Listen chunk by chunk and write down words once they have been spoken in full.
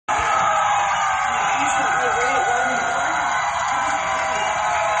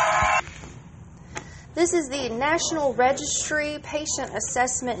This is the National Registry Patient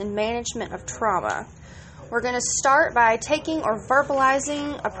Assessment and Management of Trauma. We're going to start by taking or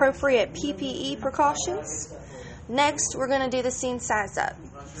verbalizing appropriate PPE precautions. Next, we're going to do the scene size up.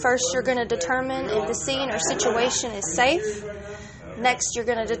 First, you're going to determine if the scene or situation is safe. Next, you're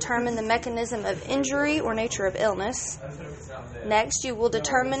going to determine the mechanism of injury or nature of illness. Next, you will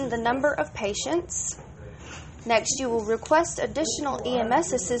determine the number of patients. Next, you will request additional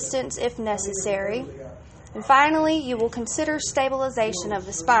EMS assistance if necessary. And finally, you will consider stabilization of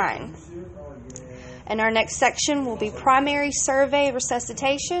the spine. And our next section will be primary survey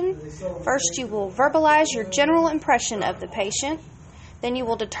resuscitation. First, you will verbalize your general impression of the patient. Then you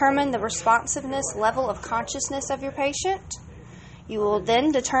will determine the responsiveness level of consciousness of your patient. You will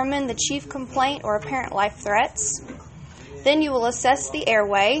then determine the chief complaint or apparent life threats. Then you will assess the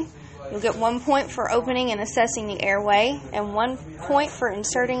airway. You'll get 1 point for opening and assessing the airway, and 1 point for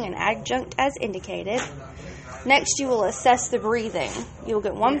inserting an adjunct as indicated. Next, you will assess the breathing. You'll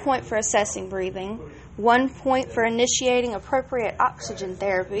get 1 point for assessing breathing, 1 point for initiating appropriate oxygen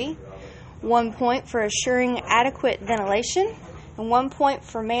therapy, 1 point for assuring adequate ventilation, and 1 point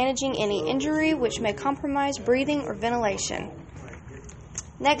for managing any injury which may compromise breathing or ventilation.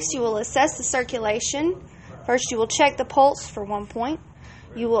 Next, you will assess the circulation. First, you will check the pulse for 1 point.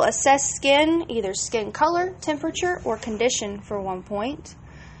 You will assess skin, either skin color, temperature, or condition for 1 point.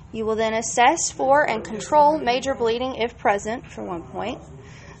 You will then assess for and control major bleeding if present for 1 point.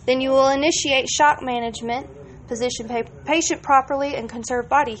 Then you will initiate shock management, position patient properly, and conserve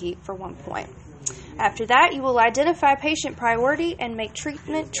body heat for 1 point. After that, you will identify patient priority and make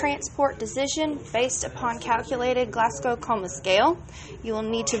treatment transport decision based upon calculated Glasgow Coma Scale. You will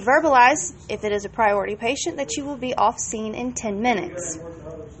need to verbalize, if it is a priority patient, that you will be off scene in 10 minutes.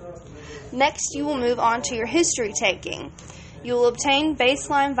 Next, you will move on to your history taking. You will obtain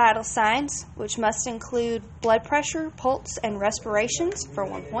baseline vital signs, which must include blood pressure, pulse, and respirations for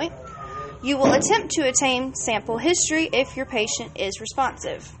 1 point. You will attempt to obtain sample history if your patient is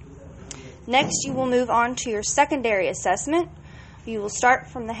responsive. Next, you will move on to your secondary assessment. You will start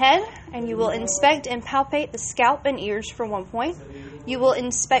from the head, and you will inspect and palpate the scalp and ears for 1 point. You will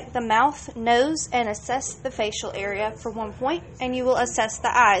inspect the mouth, nose, and assess the facial area for 1 point, and you will assess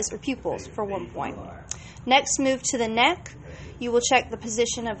the eyes or pupils for 1 point. Next, move to the neck. You will check the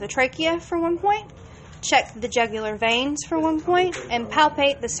position of the trachea for 1 point, check the jugular veins for 1 point, and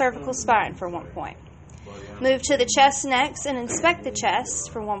palpate the cervical spine for 1 point. Move to the chest next and inspect the chest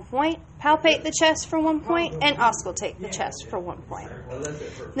for 1 point, palpate the chest for 1 point, and auscultate the chest for 1 point.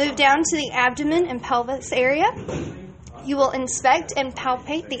 Move down to the abdomen and pelvis area. You will inspect and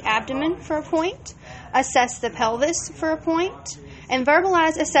palpate the abdomen for a point, assess the pelvis for a point, and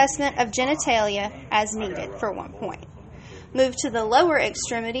verbalize assessment of genitalia as needed for 1 point. Move to the lower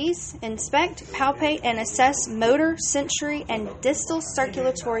extremities, inspect, palpate, and assess motor, sensory, and distal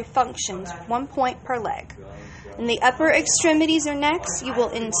circulatory functions, 1 point per leg. In the upper extremities or necks, you will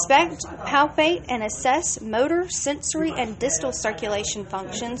inspect, palpate, and assess motor, sensory, and distal circulation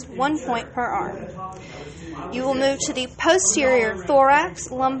functions, 1 point per arm. You will move to the posterior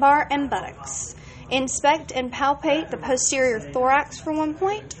thorax, lumbar, and buttocks. Inspect and palpate the posterior thorax for 1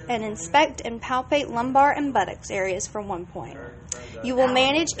 point, and inspect and palpate lumbar and buttocks areas for 1 point. You will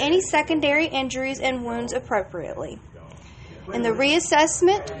manage any secondary injuries and wounds appropriately. In the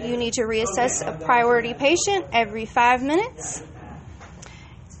reassessment, you need to reassess a priority patient every 5 minutes,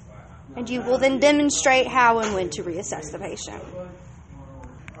 and you will then demonstrate how and when to reassess the patient.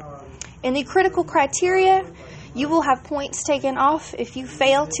 In the critical criteria, you will have points taken off if you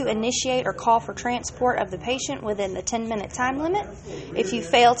fail to initiate or call for transport of the patient within the 10-minute time limit, if you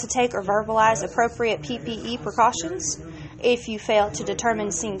fail to take or verbalize appropriate PPE precautions, if you fail to determine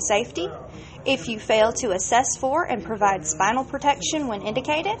scene safety, if you fail to assess for and provide spinal protection when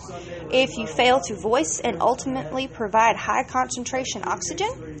indicated, if you fail to voice and ultimately provide high concentration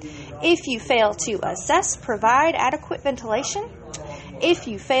oxygen, if you fail to assess, provide adequate ventilation, if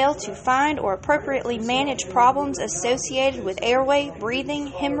you fail to find or appropriately manage problems associated with airway, breathing,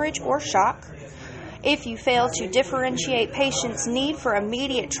 hemorrhage, or shock, if you fail to differentiate patients' need for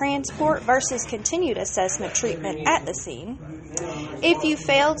immediate transport versus continued assessment treatment at the scene, if you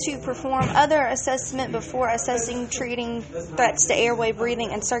fail to perform other assessment before assessing treating threats to airway,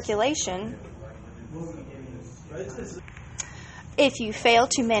 breathing, and circulation, if you fail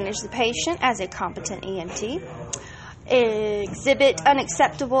to manage the patient as a competent EMT, exhibit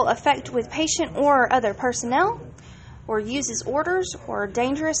unacceptable effect with patient or other personnel, or uses orders or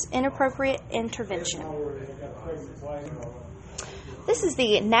dangerous, inappropriate intervention. This is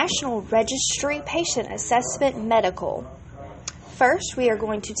the National Registry Patient Assessment Medical. First, we are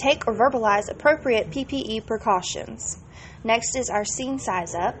going to take or verbalize appropriate PPE precautions. Next is our scene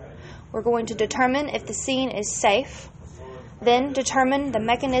size up. We're going to determine if the scene is safe, then determine the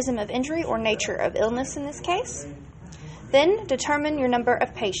mechanism of injury or nature of illness in this case. Then determine your number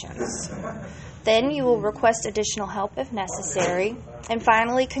of patients. Then you will request additional help if necessary. And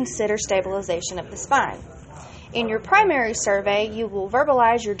finally, consider stabilization of the spine. In your primary survey, you will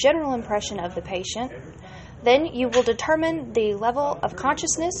verbalize your general impression of the patient. Then you will determine the level of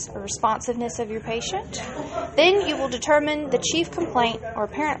consciousness or responsiveness of your patient. Then you will determine the chief complaint or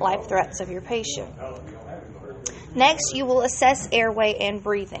apparent life threats of your patient. Next, you will assess airway and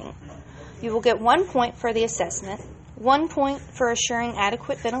breathing. You will get 1 point for the assessment, 1 point for assuring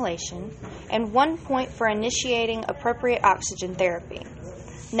adequate ventilation, and 1 point for initiating appropriate oxygen therapy.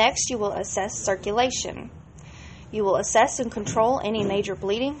 Next, you will assess circulation. You will assess and control any major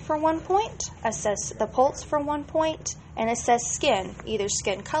bleeding for 1 point, assess the pulse for 1 point, and assess skin, either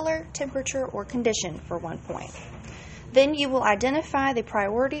skin color, temperature, or condition for 1 point. Then you will identify the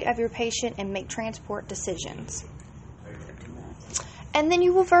priority of your patient and make transport decisions. And then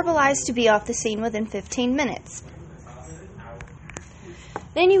you will verbalize to be off the scene within 15 minutes.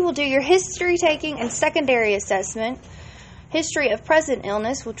 Then you will do your history taking and secondary assessment, history of present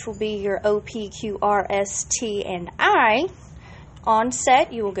illness, which will be your O, P, Q, R, S, T, and I.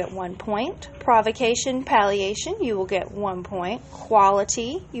 Onset, you will get 1 point. Provocation, palliation, you will get 1 point.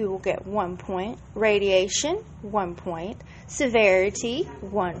 Quality, you will get 1 point. Radiation, 1 point. Severity,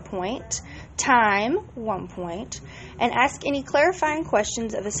 1 point. Time, 1 point. And ask any clarifying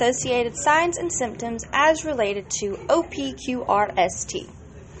questions of associated signs and symptoms as related to OPQRST.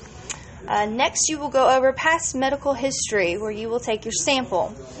 Next, you will go over past medical history, where you will take your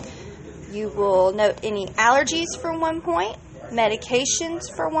sample. You will note any allergies for 1 point, medications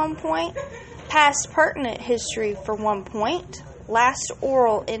for 1 point, past pertinent history for 1 point, last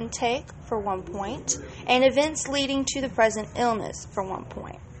oral intake for 1 point, and events leading to the present illness for 1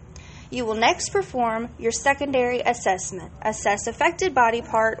 point. You will next perform your secondary assessment. Assess affected body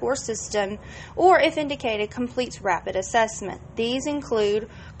part or system, or if indicated, completes rapid assessment. These include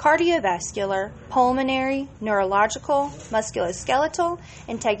cardiovascular, pulmonary, neurological, musculoskeletal,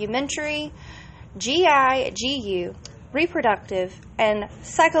 integumentary, GI, GU, reproductive, and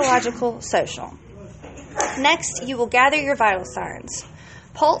psychological social. Next, you will gather your vital signs.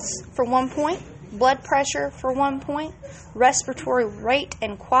 Pulse for 1 point, blood pressure for 1 point, respiratory rate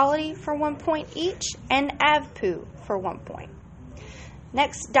and quality for 1 point each, and AVPU for 1 point.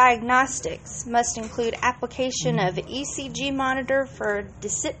 Next, diagnostics must include application of ECG monitor for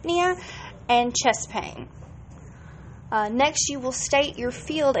dyspnea and chest pain. Next, you will state your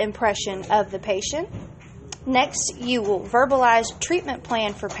field impression of the patient. Next, you will verbalize treatment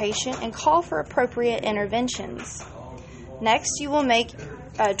plan for patient and call for appropriate interventions. Next, you will make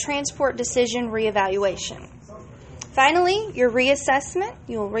a transport decision reevaluation. Finally, your reassessment.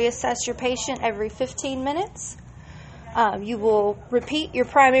 You will reassess your patient every 15 minutes. You will repeat your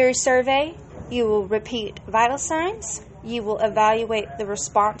primary survey. You will repeat vital signs. You will evaluate the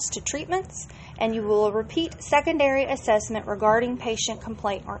response to treatments. And you will repeat secondary assessment regarding patient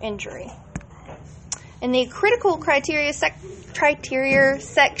complaint or injury. In the critical criteria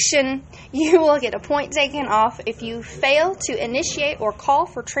section, you will get a point taken off if you fail to initiate or call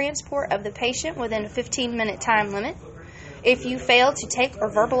for transport of the patient within a 15-minute time limit, if you fail to take or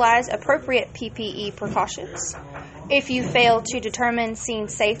verbalize appropriate PPE precautions, if you fail to determine scene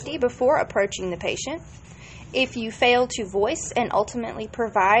safety before approaching the patient, if you fail to voice and ultimately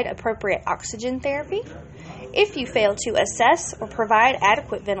provide appropriate oxygen therapy, if you fail to assess or provide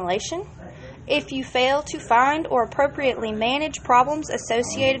adequate ventilation, if you fail to find or appropriately manage problems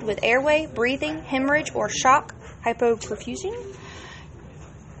associated with airway, breathing, hemorrhage, or shock hypoperfusion,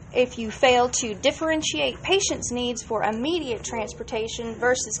 if you fail to differentiate patients' needs for immediate transportation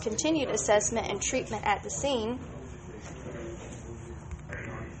versus continued assessment and treatment at the scene,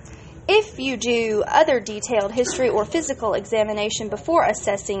 if you do other detailed history or physical examination before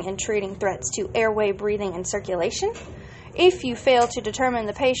assessing and treating threats to airway, breathing, and circulation, if you fail to determine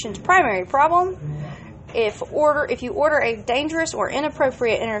the patient's primary problem, if you order a dangerous or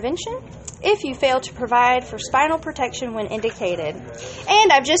inappropriate intervention, if you fail to provide for spinal protection when indicated.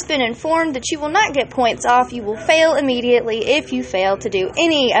 And I've just been informed that you will not get points off. You will fail immediately if you fail to do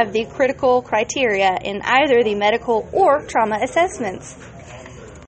any of the critical criteria in either the medical or trauma assessments.